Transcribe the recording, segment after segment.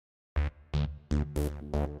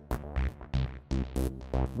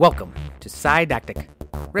Welcome to Psydactic,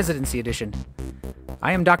 Residency Edition.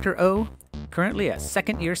 I am Dr. O, currently a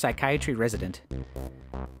second-year psychiatry resident.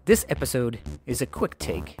 This episode is a quick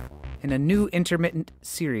take in a new intermittent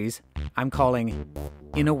series I'm calling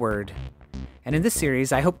In a Word. And in this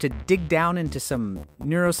series, I hope to dig down into some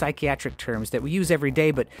neuropsychiatric terms that we use every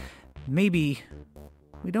day, but maybe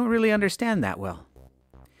we don't really understand that well.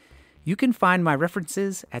 You can find my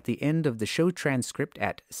references at the end of the show transcript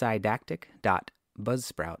at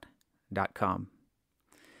psydactic.buzzsprout.com.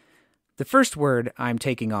 The first word I'm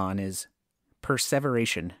taking on is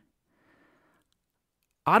perseveration.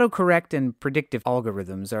 Autocorrect and predictive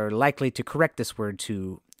algorithms are likely to correct this word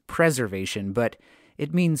to preservation, but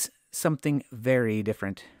it means something very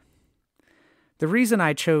different. The reason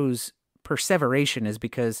I chose perseveration is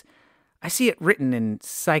because I see it written in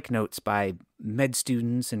psych notes by med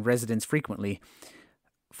students and residents frequently.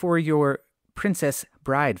 For your Princess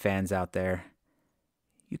Bride fans out there,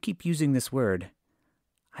 you keep using this word.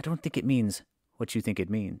 I don't think it means what you think it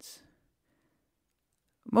means.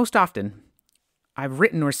 Most often, I've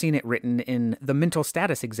written or seen it written in the mental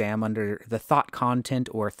status exam under the thought content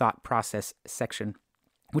or thought process section,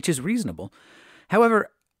 which is reasonable.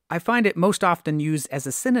 However, I find it most often used as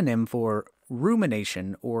a synonym for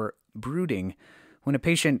rumination or brooding when a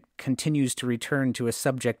patient continues to return to a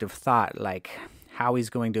subject of thought like how he's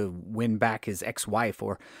going to win back his ex-wife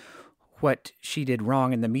or what she did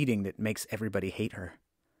wrong in the meeting that makes everybody hate her.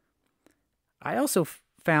 I also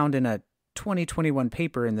found in a 2021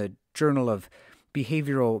 paper in the Journal of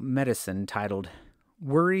Behavioral Medicine titled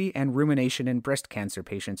Worry and Rumination in Breast Cancer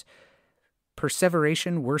Patients,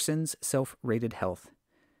 Perseveration Worsens Self-Rated Health.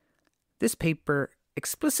 This paper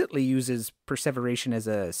explicitly uses perseveration as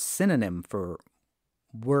a synonym for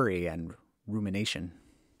worry and rumination.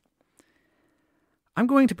 I'm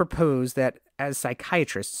going to propose that as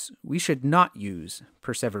psychiatrists, we should not use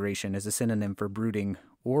perseveration as a synonym for brooding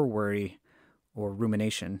or worry or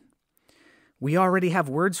rumination. We already have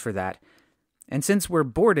words for that, and since we're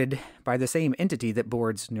boarded by the same entity that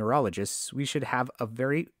boards neurologists, we should have a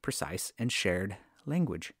very precise and shared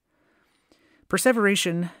language.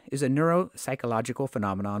 Perseveration is a neuropsychological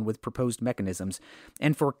phenomenon with proposed mechanisms,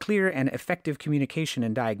 and for clear and effective communication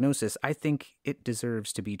and diagnosis, I think it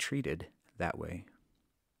deserves to be treated that way.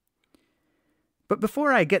 But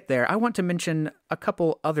before I get there, I want to mention a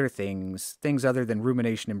couple other things other than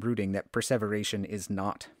rumination and brooding that perseveration is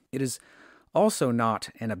not. It is also not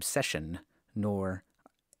an obsession, nor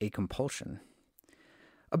a compulsion.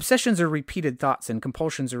 Obsessions are repeated thoughts and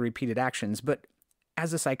compulsions are repeated actions, but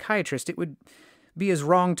as a psychiatrist, it would be as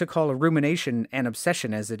wrong to call a rumination an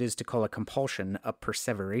obsession as it is to call a compulsion a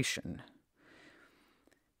perseveration.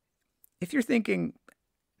 If you're thinking,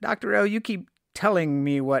 Dr. O, you keep telling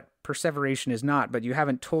me what perseveration is not, but you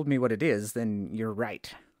haven't told me what it is, then you're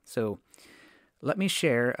right. So let me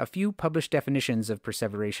share a few published definitions of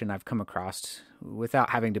perseveration I've come across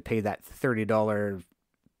without having to pay that $30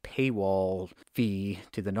 paywall fee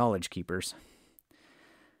to the knowledge keepers.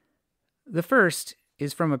 The first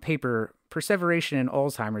is from a paper, Perseveration in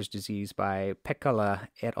Alzheimer's Disease by Pekala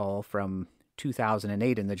et al. From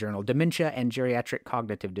 2008 in the journal Dementia and Geriatric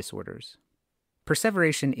Cognitive Disorders.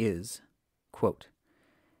 Perseveration is, quote,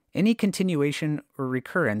 any continuation or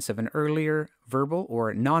recurrence of an earlier verbal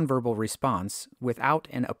or nonverbal response without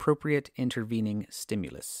an appropriate intervening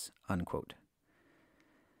stimulus, unquote.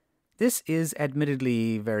 This is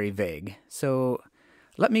admittedly very vague, so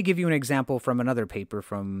let me give you an example from another paper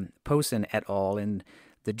from Posen et al. In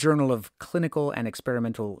the Journal of Clinical and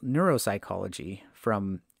Experimental Neuropsychology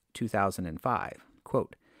from 2005.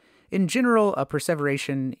 Quote, in general, a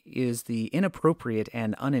perseveration is the inappropriate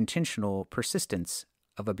and unintentional persistence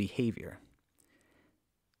of a behavior.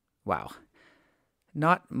 Wow.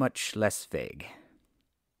 Not much less vague.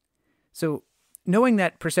 So, knowing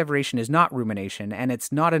that perseveration is not rumination and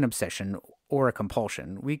it's not an obsession or a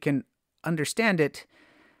compulsion, we can understand it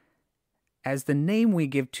as the name we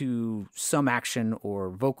give to some action or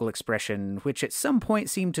vocal expression which at some point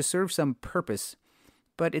seemed to serve some purpose,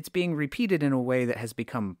 but it's being repeated in a way that has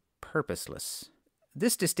become purposeless.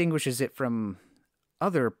 This distinguishes it from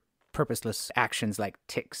other purposeless actions like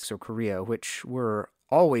tics or chorea, which were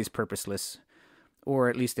always purposeless, or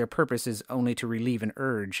at least their purpose is only to relieve an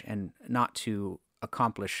urge and not to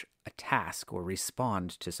accomplish a task or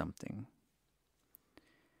respond to something.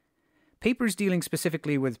 Papers dealing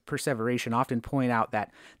specifically with perseveration often point out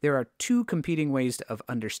that there are two competing ways of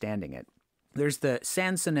understanding it. There's the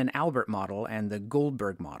Sanson and Albert model and the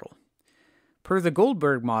Goldberg model. Per the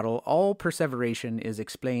Goldberg model, all perseveration is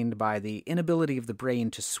explained by the inability of the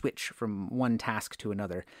brain to switch from one task to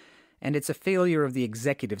another, and it's a failure of the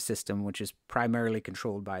executive system, which is primarily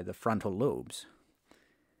controlled by the frontal lobes.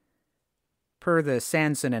 Per the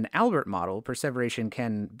Sanson and Albert model, perseveration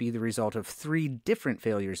can be the result of 3 different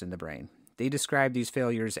failures in the brain. They describe these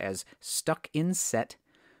failures as stuck in set,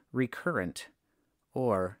 recurrent,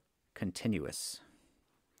 or continuous.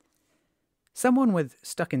 Someone with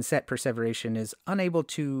stuck in set perseveration is unable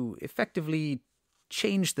to effectively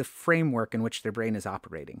change the framework in which their brain is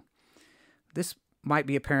operating. This might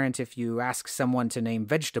be apparent if you ask someone to name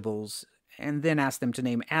vegetables and then ask them to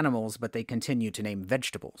name animals, but they continue to name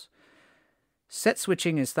vegetables. Set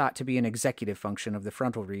switching is thought to be an executive function of the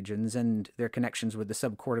frontal regions and their connections with the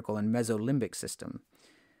subcortical and mesolimbic system.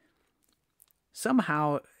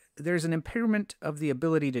 Somehow, there's an impairment of the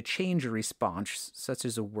ability to change a response, such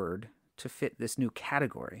as a word, to fit this new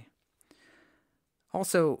category.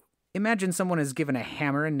 Also, imagine someone is given a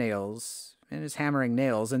hammer and nails, and is hammering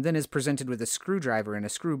nails, and then is presented with a screwdriver and a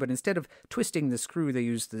screw, but instead of twisting the screw, they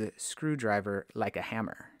use the screwdriver like a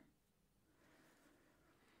hammer.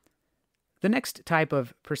 The next type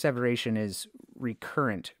of perseveration is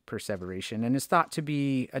recurrent perseveration, and is thought to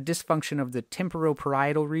be a dysfunction of the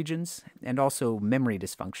temporoparietal regions and also memory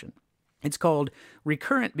dysfunction. It's called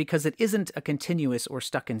recurrent because it isn't a continuous or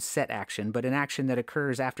stuck in set action, but an action that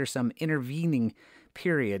occurs after some intervening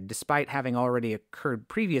period, despite having already occurred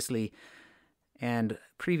previously and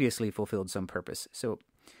previously fulfilled some purpose. So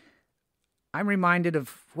I'm reminded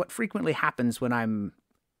of what frequently happens when I'm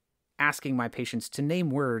asking my patients to name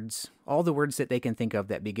words, all the words that they can think of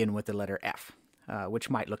that begin with the letter F, which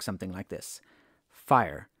might look something like this: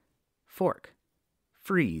 fire, fork,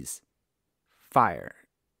 freeze, fire,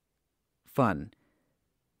 fun,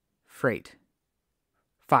 freight,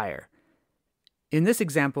 fire. In this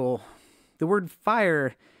example, the word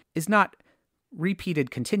fire is not repeated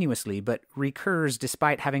continuously, but recurs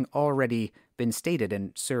despite having already been stated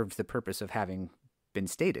and served the purpose of having been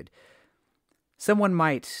stated. Someone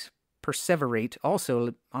might perseverate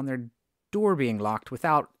also on their door being locked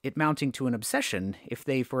without it mounting to an obsession if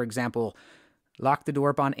they, for example, lock the door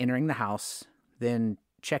upon entering the house, then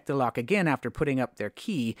check the lock again after putting up their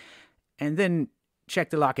key, and then check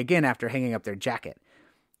the lock again after hanging up their jacket.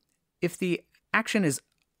 If the action is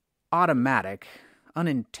automatic,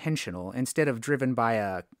 unintentional, instead of driven by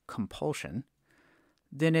a compulsion,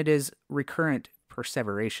 then it is recurrent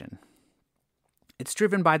perseveration. It's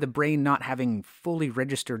driven by the brain not having fully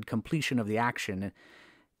registered completion of the action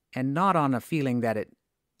and not on a feeling that it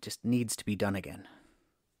just needs to be done again.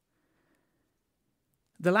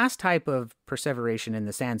 The last type of perseveration in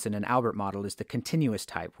the Sanson and Albert model is the continuous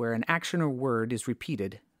type, where an action or word is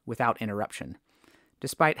repeated without interruption,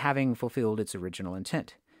 despite having fulfilled its original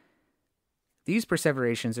intent. These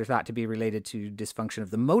perseverations are thought to be related to dysfunction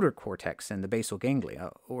of the motor cortex and the basal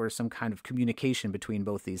ganglia, or some kind of communication between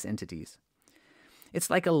both these entities.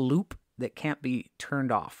 It's like a loop that can't be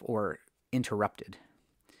turned off or interrupted.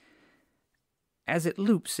 As it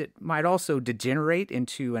loops, it might also degenerate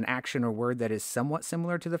into an action or word that is somewhat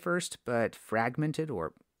similar to the first, but fragmented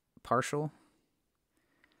or partial.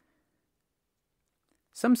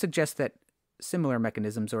 Some suggest that similar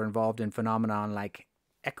mechanisms are involved in phenomenon like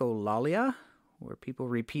echolalia, where people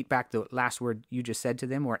repeat back the last word you just said to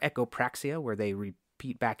them, or echopraxia, where they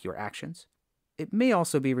repeat back your actions. It may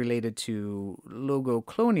also be related to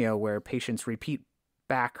logoclonia, where patients repeat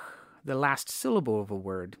back the last syllable of a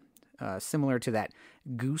word, similar to that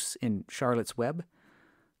goose in Charlotte's Web.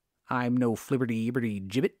 I'm no flibberty-ibberty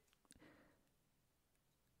gibbet.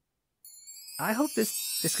 I hope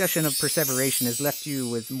this discussion of perseveration has left you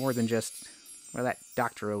with more than just, well, that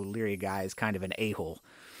Dr. O'Leary guy is kind of an a-hole.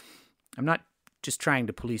 I'm not just trying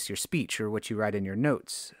to police your speech or what you write in your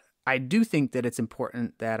notes. I do think that it's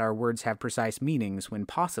important that our words have precise meanings when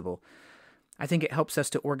possible. I think it helps us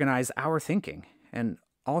to organize our thinking and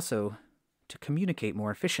also to communicate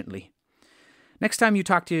more efficiently. Next time you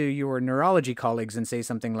talk to your neurology colleagues and say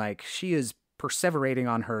something like, "She is perseverating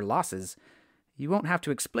on her losses," you won't have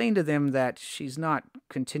to explain to them that she's not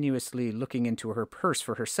continuously looking into her purse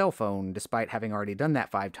for her cell phone, despite having already done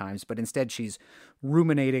that 5 times, but instead she's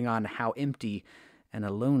ruminating on how empty and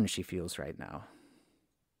alone she feels right now.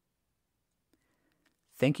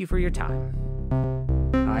 Thank you for your time.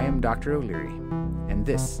 I am Dr. O'Leary, and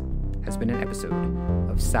this has been an episode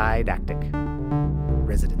of Psydactic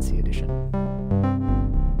Residency Edition.